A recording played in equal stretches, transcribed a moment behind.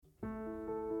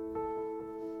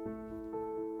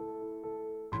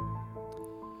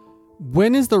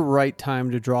When is the right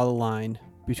time to draw the line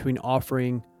between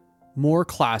offering more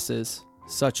classes,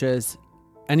 such as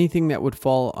anything that would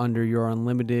fall under your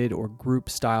unlimited or group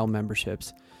style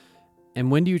memberships,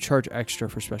 and when do you charge extra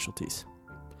for specialties?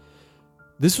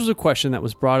 This was a question that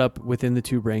was brought up within the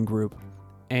Two Brain group,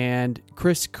 and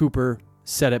Chris Cooper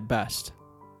said it best.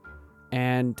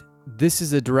 And this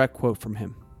is a direct quote from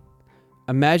him.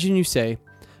 Imagine you say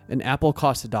an apple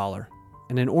costs $1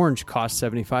 and an orange costs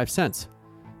 75 cents.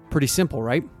 Pretty simple,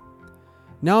 right?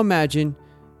 Now imagine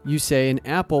you say an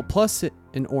apple plus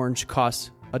an orange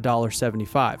costs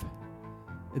 $1.75.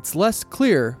 It's less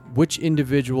clear which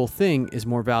individual thing is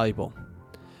more valuable.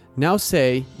 Now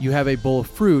say you have a bowl of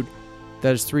fruit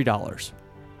that is $3.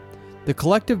 The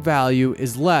collective value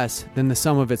is less than the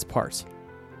sum of its parts.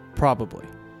 Probably.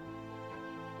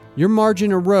 Your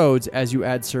margin erodes as you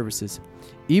add services.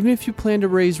 Even if you plan to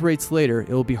raise rates later, it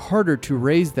will be harder to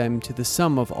raise them to the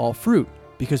sum of all fruit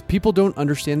because people don't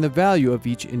understand the value of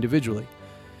each individually.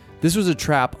 This was a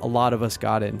trap a lot of us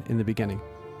got in the beginning.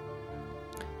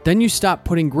 Then you stop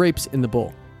putting grapes in the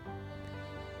bowl.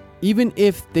 Even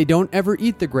if they don't ever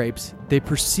eat the grapes, they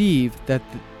perceive that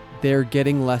they're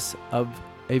getting less of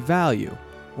a value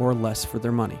or less for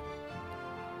their money.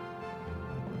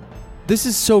 This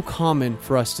is so common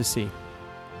for us to see.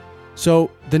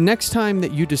 So the next time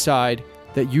that you decide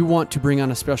that you want to bring on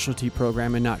a specialty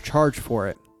program and not charge for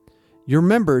it, your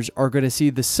members are going to see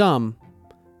the sum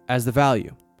as the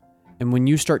value. And when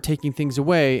you start taking things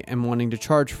away and wanting to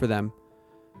charge for them,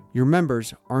 your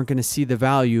members aren't going to see the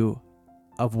value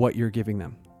of what you're giving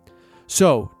them.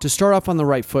 So to start off on the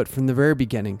right foot from the very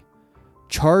beginning,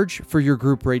 charge for your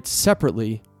group rates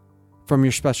separately from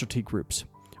your specialty groups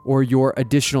or your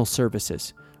additional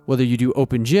services. Whether you do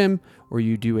open gym or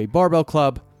you do a barbell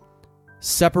club,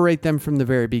 separate them from the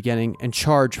very beginning and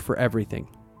charge for everything.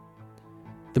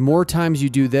 The more times you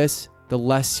do this, the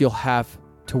less you'll have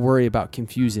to worry about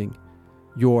confusing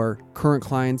your current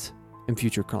clients and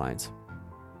future clients.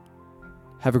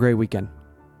 Have a great weekend.